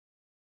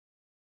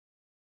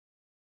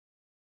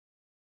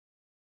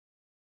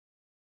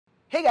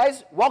Hey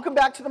guys, welcome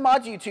back to the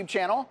Mods YouTube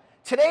channel.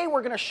 Today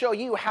we're going to show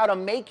you how to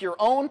make your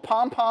own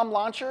Pom Pom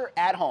launcher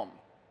at home.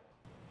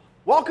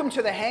 Welcome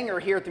to the hangar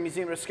here at the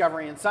Museum of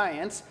Discovery and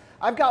Science.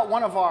 I've got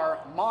one of our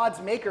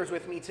mods makers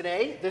with me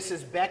today. This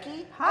is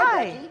Becky.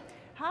 Hi. Becky.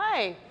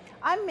 Hi.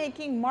 I'm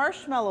making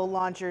marshmallow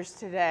launchers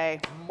today.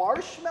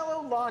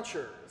 Marshmallow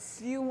launchers.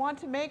 Do you want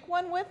to make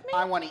one with me?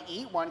 I want to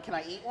eat one. Can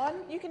I eat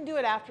one? You can do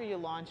it after you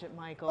launch it,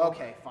 Michael.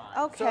 Okay, fine.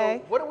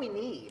 Okay. So what do we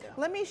need?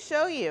 Let me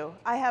show you.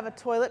 I have a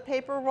toilet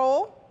paper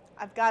roll.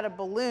 I've got a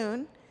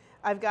balloon.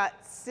 I've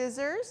got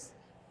scissors,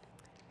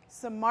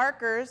 some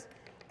markers,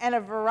 and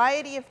a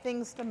variety of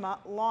things to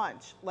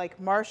launch, like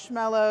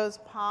marshmallows,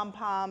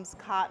 pom-poms,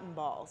 cotton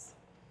balls.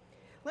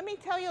 Let me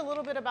tell you a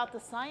little bit about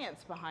the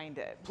science behind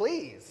it.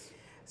 Please.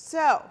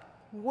 So,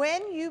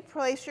 when you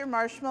place your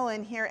marshmallow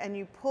in here and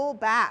you pull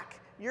back,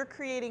 you're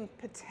creating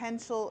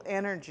potential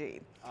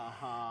energy.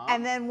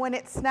 And then when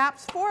it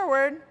snaps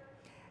forward,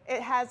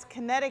 it has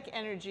kinetic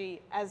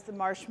energy as the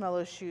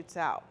marshmallow shoots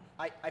out.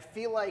 I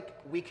feel like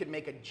we could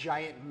make a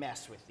giant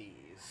mess with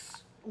these.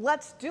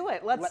 Let's do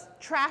it. Let's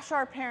trash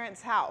our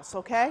parents' house,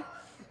 okay?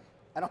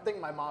 I don't think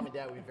my mom and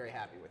dad would be very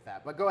happy with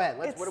that, but go ahead.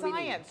 What do we need?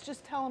 It's science.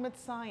 Just tell them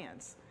it's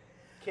science.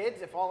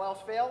 Kids, if all else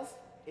fails,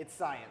 it's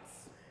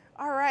science.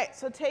 All right,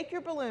 so take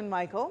your balloon,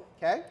 Michael.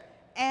 Okay.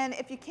 And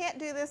if you can't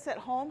do this at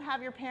home,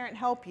 have your parent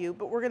help you,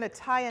 but we're going to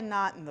tie a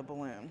knot in the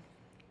balloon.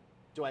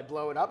 Do I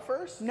blow it up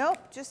first? Nope,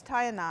 just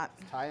tie a knot.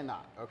 Tie a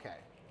knot, okay.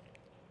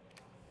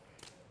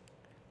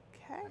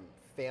 Okay. I'm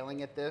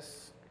failing at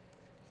this.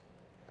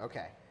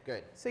 Okay,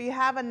 good. So you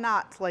have a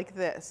knot like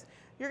this.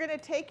 You're going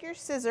to take your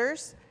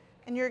scissors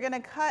and you're going to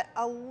cut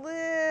a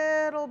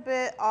little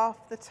bit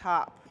off the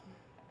top.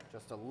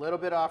 Just a little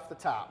bit off the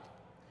top.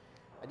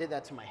 I did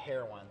that to my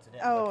hair once. It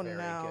didn't look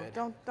very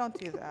good. Don't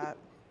do that.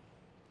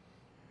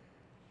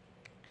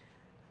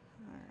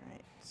 All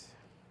right.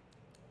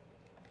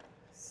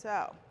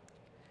 So,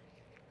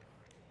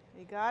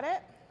 you got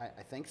it?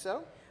 I think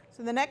so.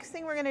 So the next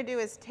thing we're going to do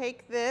is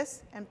take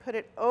this and put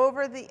it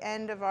over the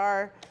end of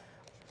our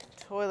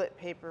toilet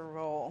paper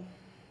roll.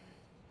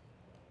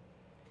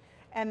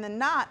 And the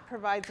knot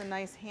provides a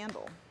nice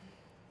handle.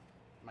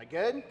 Am I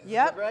good? Yep. Is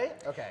that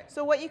right? Okay.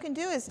 So what you can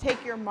do is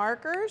take your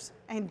markers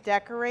and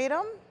decorate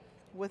them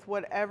with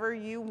whatever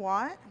you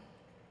want.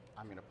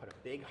 I'm going to put a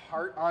big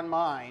heart on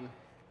mine.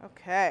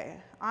 Okay.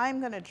 I'm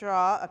going to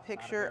draw a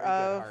picture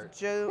of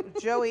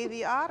Joey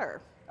the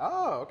otter.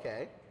 Oh,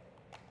 okay.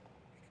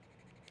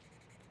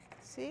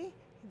 See?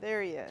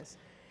 There he is.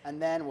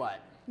 And then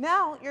what?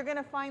 Now you're going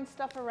to find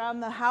stuff around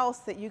the house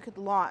that you could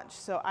launch.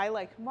 So I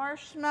like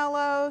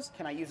marshmallows.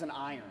 Can I use an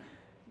iron?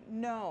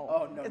 No.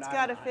 Oh, no, it's not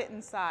got to an fit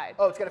inside.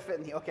 Oh, it's got to fit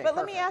in the, okay. But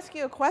let me ask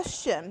you a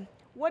question.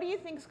 What do you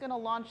think is going to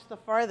launch the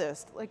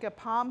farthest? Like a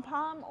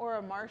pom-pom or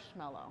a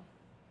marshmallow?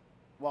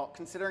 Well,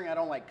 considering I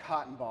don't like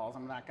cotton balls,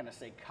 I'm not going to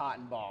say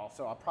cotton ball,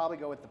 so I'll probably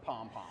go with the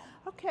pom-pom.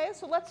 Okay,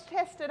 so let's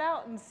test it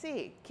out and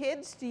see.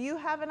 Kids, do you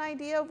have an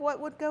idea of what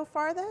would go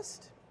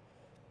farthest?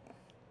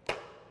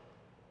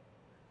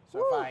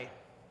 So Woo.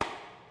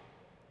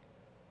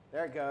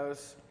 There it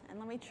goes. And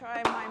let me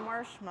try my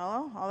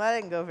marshmallow. Oh, that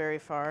didn't go very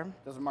far.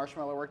 Does a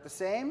marshmallow work the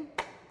same?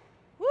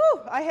 Woo,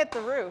 I hit the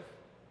roof.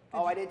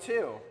 I did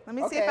too. Let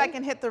me see if I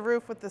can hit the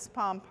roof with this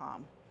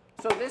pom-pom.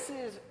 So this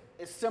is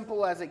as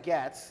simple as it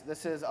gets.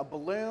 This is a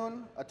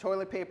balloon, a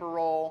toilet paper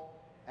roll,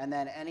 and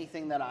then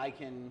anything that I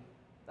can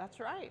That's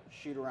right.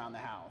 shoot around the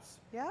house.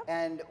 Yeah.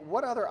 And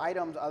what other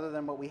items other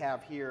than what we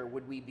have here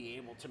would we be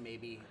able to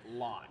maybe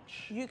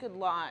launch? You could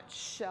launch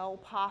shell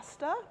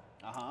pasta.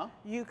 Uh-huh.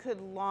 You could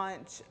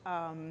launch...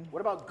 What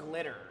about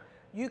glitter?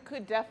 you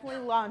could definitely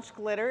launch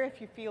glitter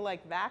if you feel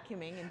like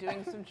vacuuming and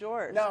doing some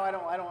chores. No, I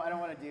don't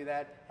want to do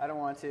that. I don't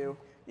want to.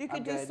 You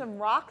could do some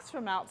rocks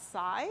from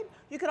outside.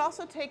 You could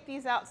also take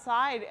these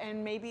outside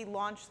and maybe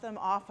launch them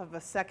off of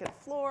a second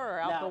floor or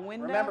out the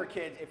window. Remember,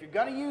 kids, if you're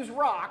going to use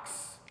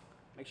rocks,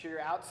 make sure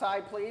you're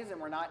outside, please,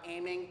 and we're not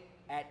aiming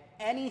at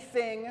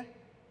anything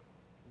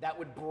that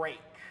would break.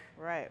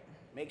 Right.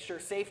 Make sure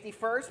safety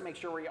first. Make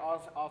sure we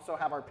also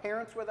have our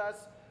parents with us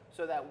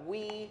so that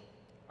we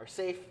are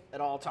safe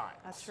at all times.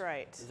 That's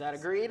right. Is that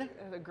agreed?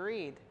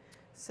 Agreed.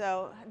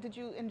 So, did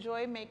you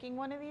enjoy making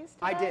one of these today?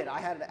 I did. I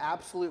had an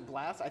absolute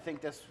blast. I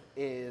think this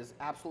is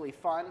absolutely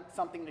fun.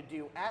 Something to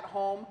do at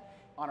home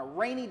on a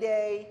rainy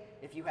day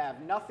if you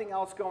have nothing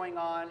else going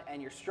on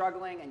and you're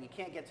struggling and you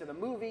can't get to the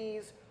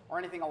movies or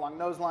anything along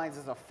those lines.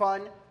 It's a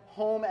fun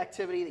home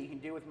activity that you can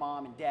do with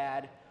mom and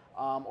dad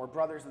or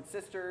brothers and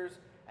sisters,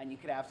 and you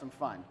could have some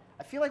fun.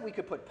 I feel like we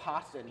could put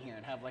pasta in here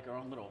and have like our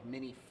own little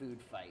mini food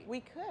fight.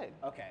 We could.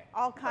 Okay.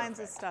 All kinds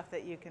of stuff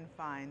that you can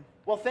find.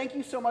 Well, thank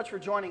you so much for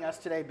joining us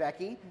today,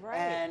 Becky. Right.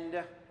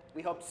 And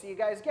we hope to see you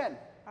guys again.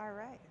 All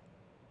right.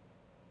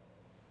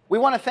 We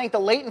want to thank the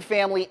Leighton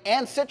family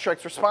and Citrix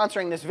for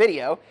sponsoring this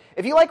video.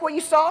 If you like what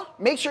you saw,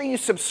 make sure you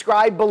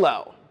subscribe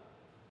below.